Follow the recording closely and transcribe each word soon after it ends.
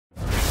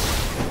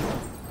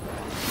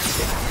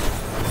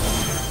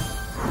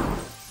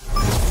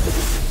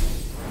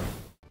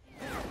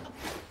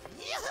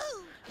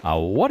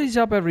What is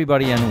up,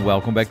 everybody, and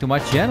welcome back to my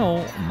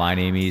channel. My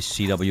name is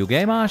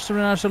ZWGamemaster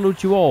and I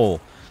salute you all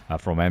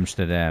from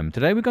Amsterdam.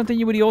 Today we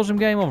continue with the awesome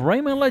game of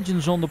Rayman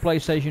Legends on the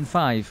PlayStation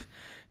 5.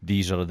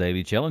 These are the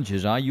daily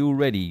challenges. Are you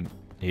ready?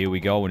 Here we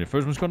go, and the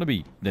first one's gonna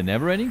be the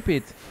never-ending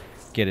pit.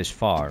 Get as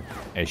far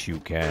as you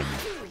can.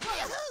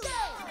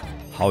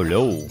 How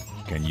low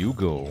can you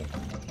go?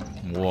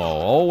 Whoa,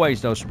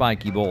 always those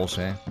spiky balls,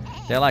 eh?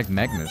 They're like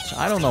magnets.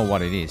 I don't know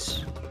what it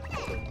is.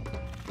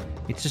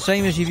 It's the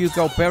same as if you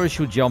go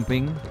parachute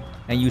jumping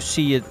and you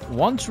see it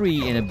one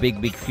tree in a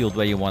big field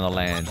where you want to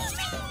land.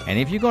 And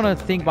if you're gonna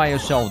think by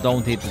yourself,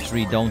 don't hit the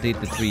tree, don't hit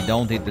the tree,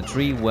 don't hit the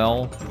tree,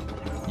 well,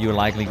 you're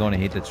likely gonna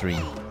hit the tree.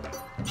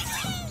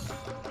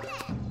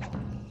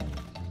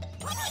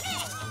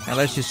 And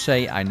let's just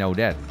say I know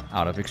that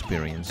out of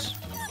experience.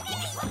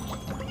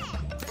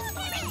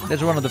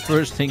 That's one of the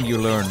first things you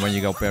learn when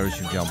you go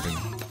parachute jumping.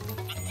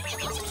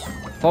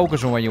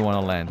 Focus on where you want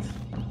to land,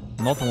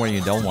 not on where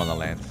you don't want to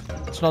land.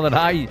 It's not that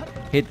I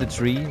hit the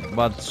tree,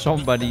 but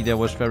somebody that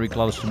was very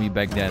close to me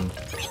back then,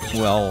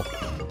 well,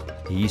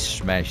 he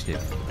smashed it.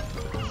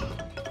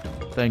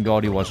 Thank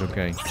God he was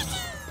okay.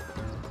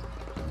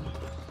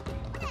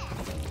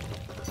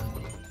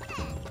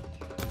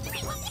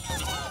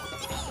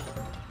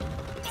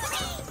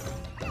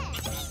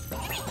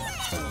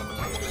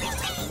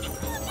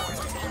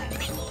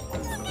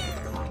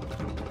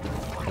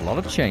 A lot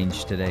of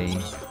change today.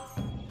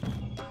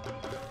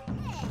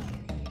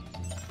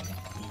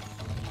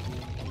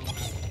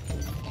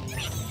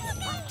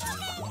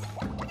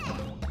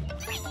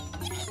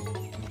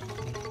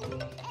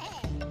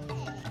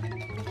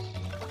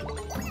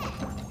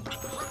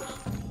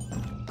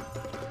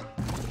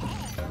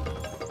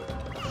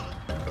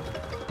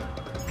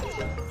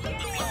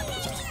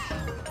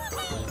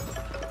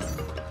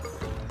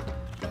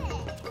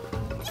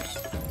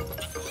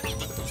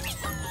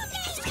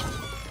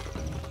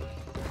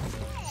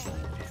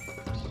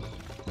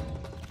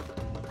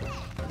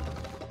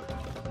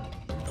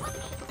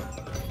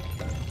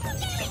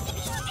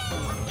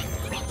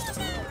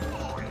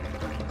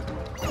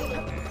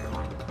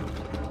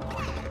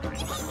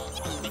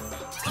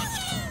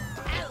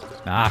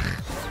 Ach.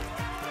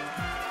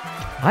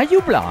 Are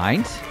you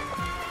blind?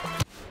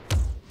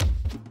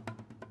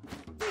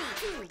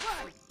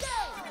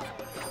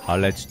 Oh,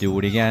 let's do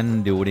it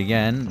again, do it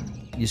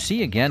again. You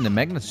see, again, the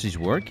magnets is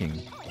working.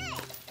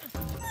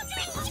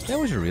 That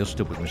was a real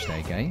stupid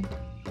mistake, eh?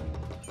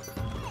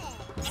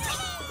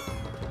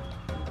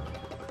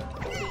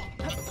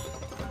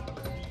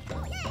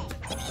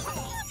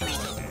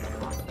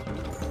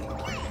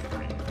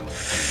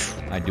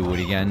 I do it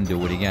again,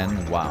 do it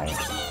again. Wow.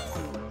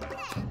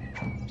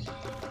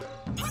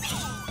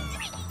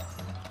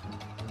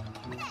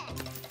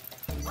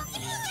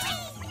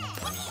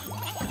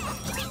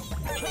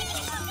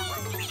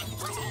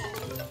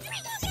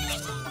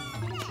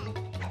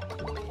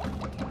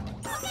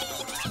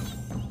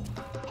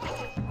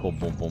 Boom,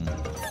 boom, boom.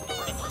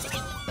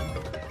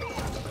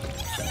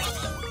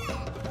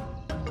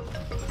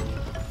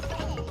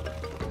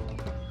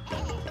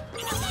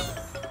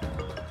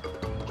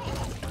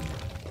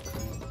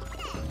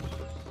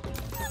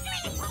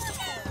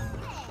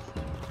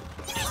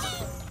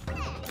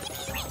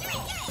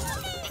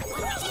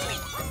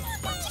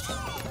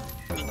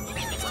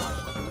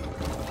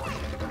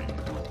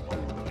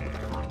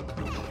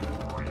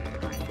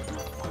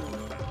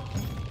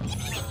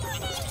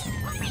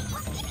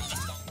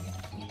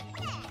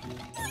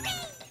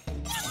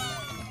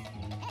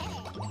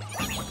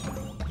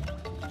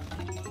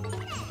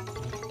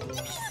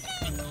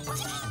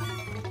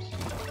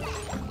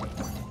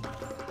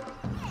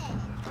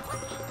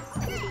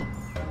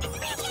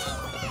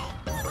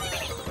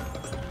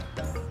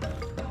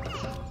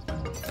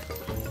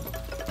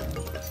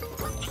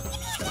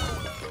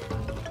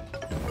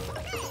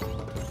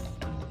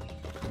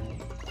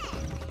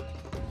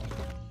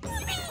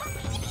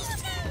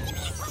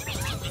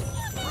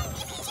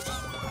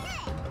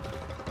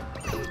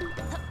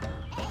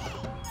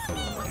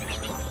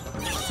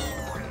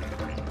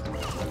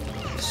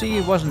 See,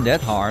 it wasn't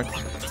that hard.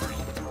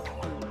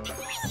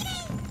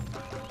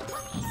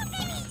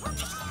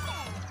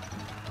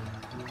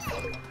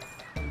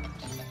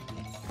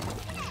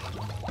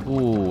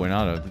 Ooh,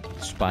 another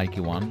spiky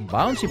one.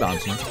 Bouncy,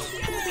 bouncy.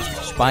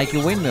 Spiky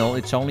windmill,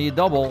 it's only a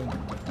double.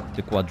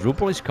 The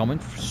quadruple is coming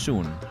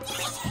soon,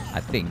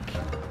 I think.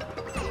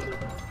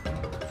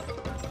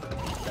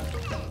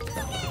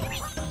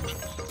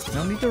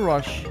 No need to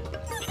rush.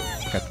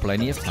 Got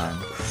plenty of time.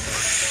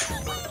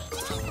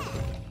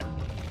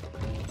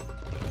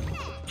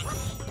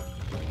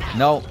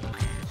 No.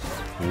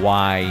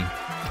 Why?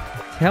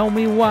 Tell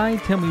me why,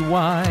 tell me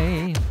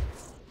why.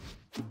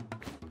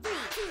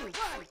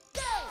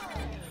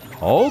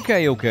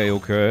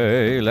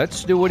 Okay.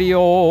 Let's do it the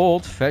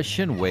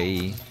old-fashioned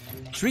way.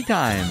 3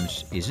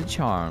 times is a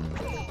charm.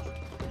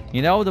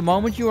 You know, the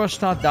moment you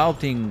start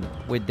doubting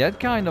with that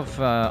kind of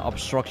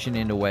obstruction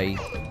in the way,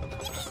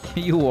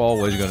 you're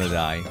always gonna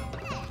die.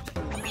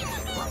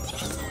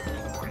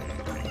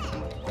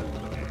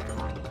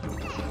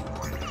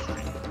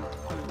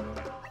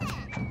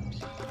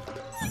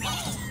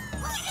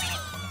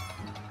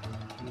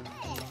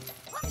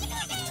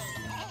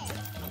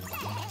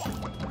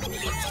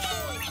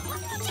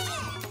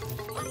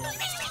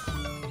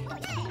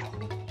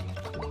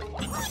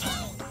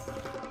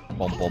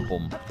 Pom pom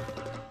pom.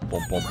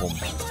 Pom pom pom.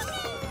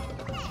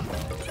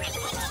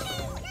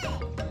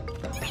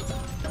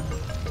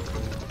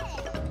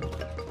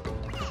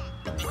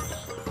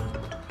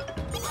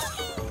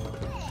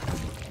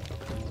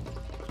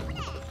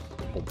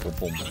 Pom pom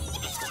pom.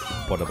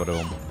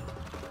 Padabadom.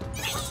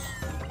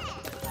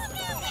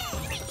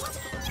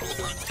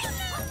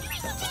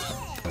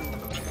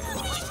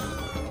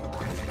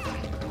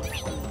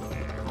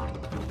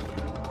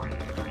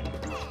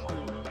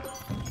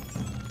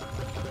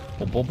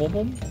 Pom pom pom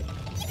pom.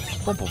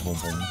 Pom pom pom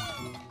pom.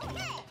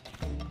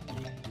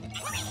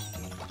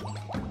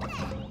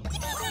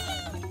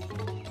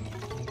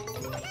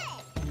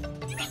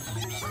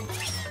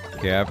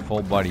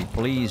 Careful, buddy.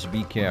 Please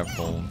be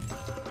careful.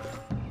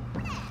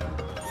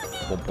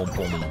 Pom pom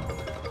pom.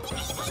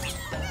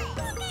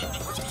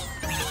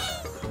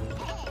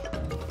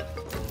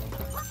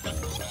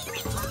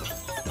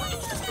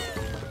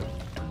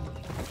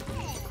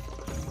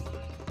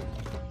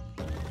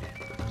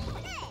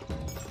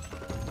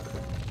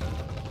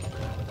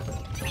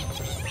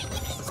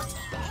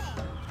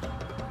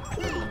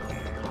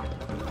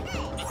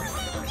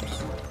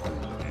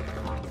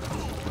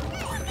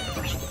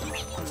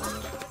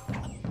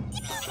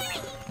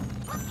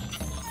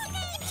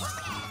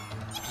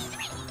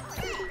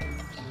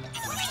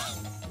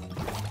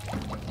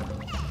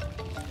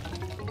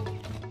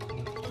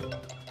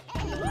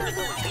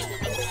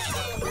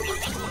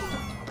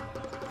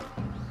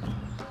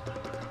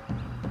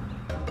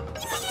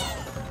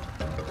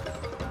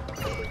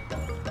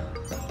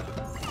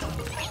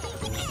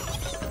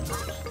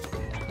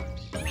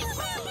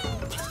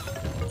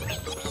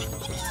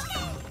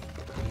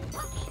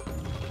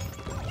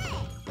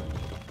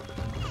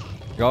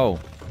 Go.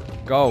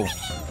 Go.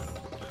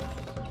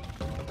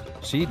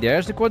 See,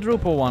 there's the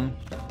quadruple one.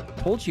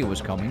 Told you it was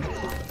coming.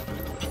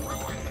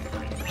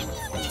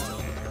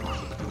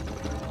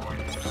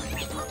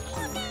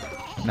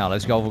 Now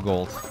let's go for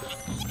gold.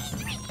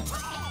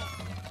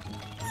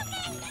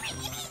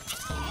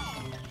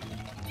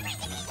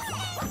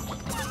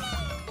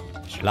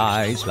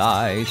 Slide,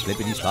 slide,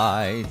 slippity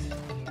slide.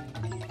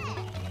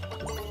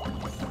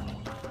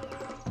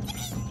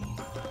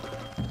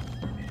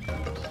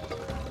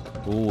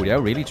 Ooh,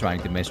 they're really trying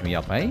to mess me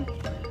up, eh?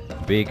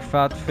 Big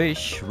fat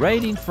fish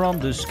raining from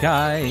the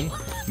sky,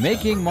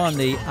 making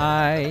money.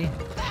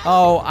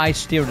 Oh, I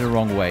steered the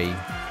wrong way.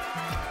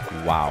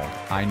 Wow,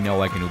 I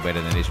know I can do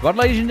better than this. But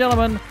ladies and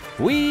gentlemen,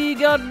 we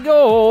got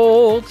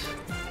gold.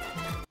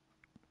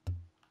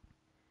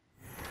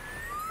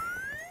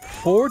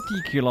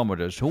 40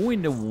 kilometers. Who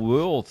in the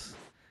world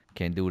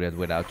can do that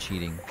without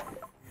cheating?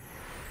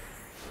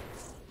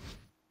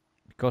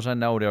 Because I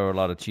know there are a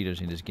lot of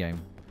cheaters in this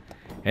game.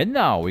 And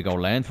now we go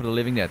land for the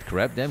living dead.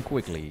 Grab them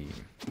quickly.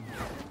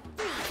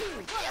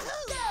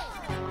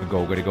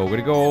 Go, gotta go,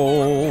 gotta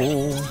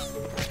go.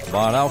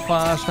 But how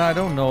fast, I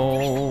don't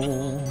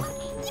know.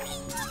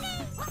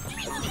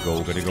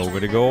 Go, gotta go,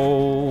 gotta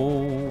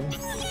go.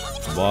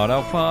 But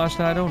how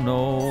fast, I don't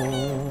know.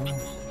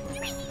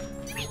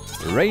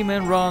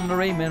 Rayman run,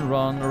 Rayman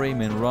run,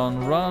 Rayman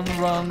run, run,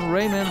 run.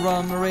 Rayman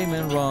run,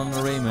 Rayman run,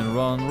 Rayman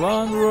run,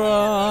 run,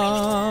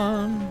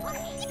 run.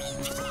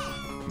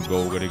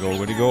 Go, gotta go,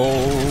 gotta go.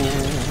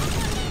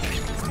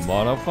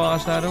 But how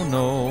fast, I don't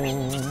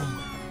know.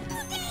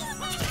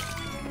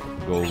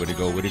 Go, gotta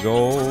go, gotta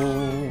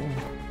go.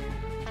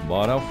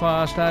 But how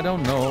fast, I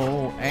don't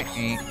know.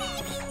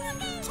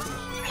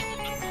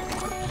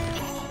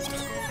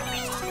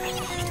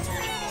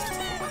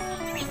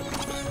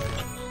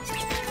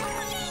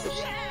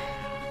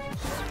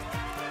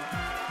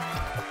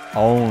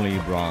 Only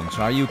bronze.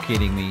 Are you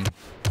kidding me?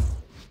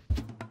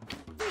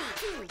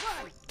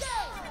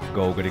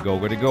 Go, gotta go,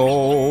 gotta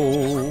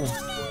go.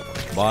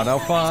 But how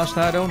fast,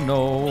 I don't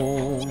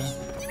know.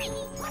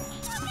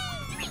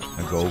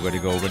 Go, gotta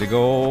go, gotta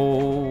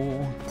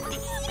go.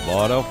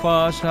 But how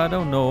fast, I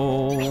don't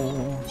know.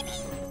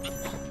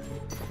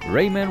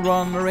 Rayman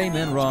run,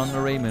 Rayman run,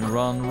 Rayman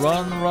run,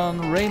 run,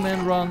 run.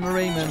 Rayman run,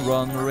 Rayman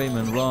run,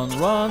 Rayman run,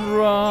 run,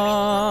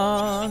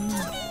 run.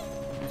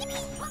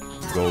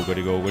 Go,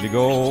 gotta go, gotta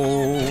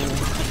go.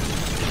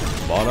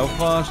 But how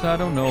fast, I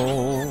don't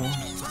know.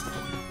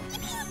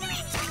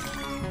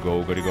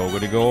 Go, gotta go,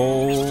 gotta go.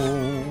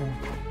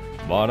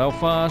 But how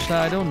fast,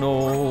 I don't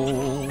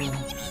know.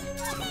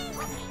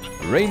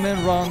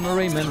 Rayman run,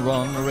 Rayman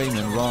run,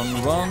 Rayman run,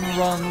 run,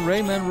 run.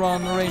 Rayman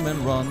run,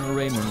 Rayman run,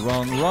 Rayman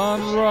run,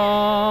 run,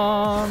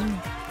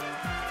 run.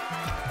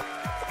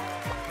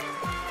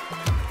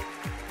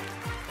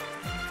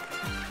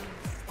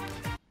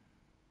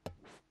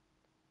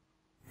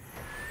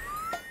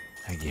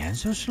 Again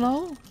so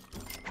slow?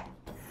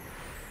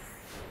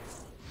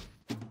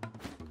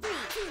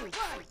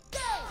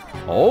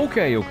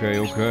 Okay, okay,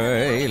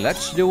 okay.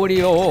 Let's do it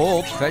the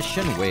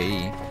old-fashioned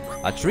way.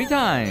 3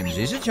 times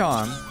is a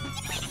charm.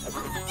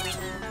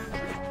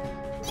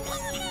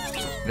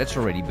 That's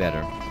already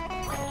better.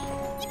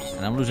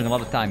 And I'm losing a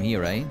lot of time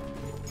here, eh?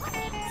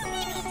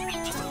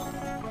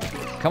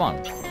 Come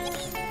on.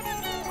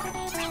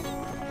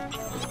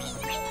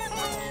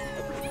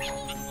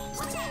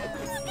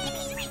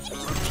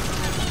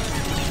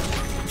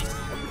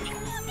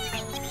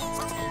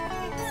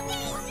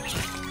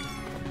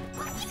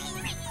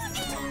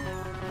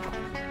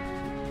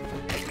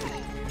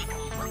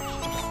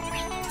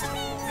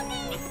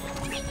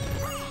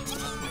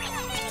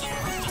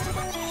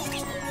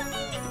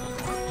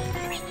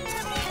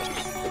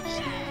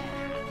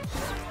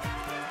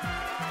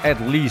 at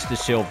least a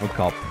silver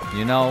cup,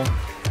 you know?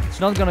 It's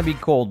not gonna be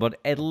gold, but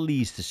at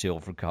least a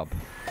silver cup.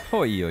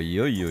 Oi, oi,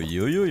 oi, oi,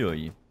 oi, oi,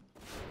 oi.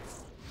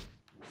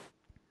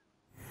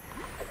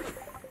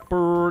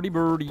 Birdie,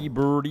 birdie,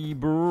 birdie,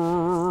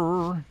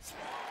 bird.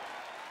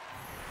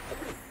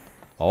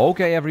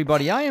 Okay,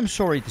 everybody, I am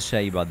sorry to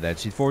say, but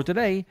that's it for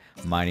today.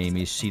 My name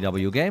is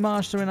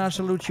ZWGamemaster, and I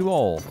salute you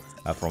all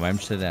from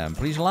Amsterdam.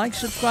 Please like,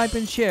 subscribe,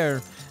 and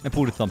share, and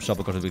put a thumbs up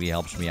because it really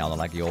helps me out. And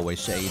like I always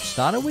say, it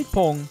started with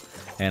Pong,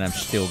 and I'm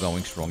still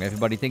going strong.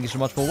 Everybody, thank you so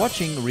much for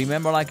watching.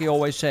 Remember, like I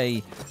always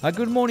say,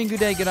 good morning, good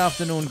day, good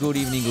afternoon, good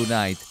evening, good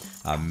night.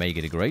 Make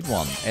it a great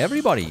one.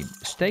 Everybody,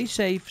 stay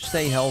safe,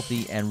 stay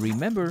healthy, and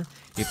remember,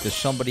 if there's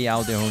somebody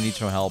out there who needs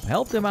our help,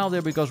 help them out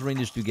there because we're in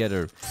this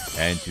together.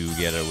 And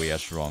together we are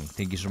strong.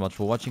 Thank you so much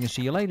for watching and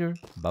see you later.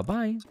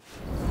 Bye-bye.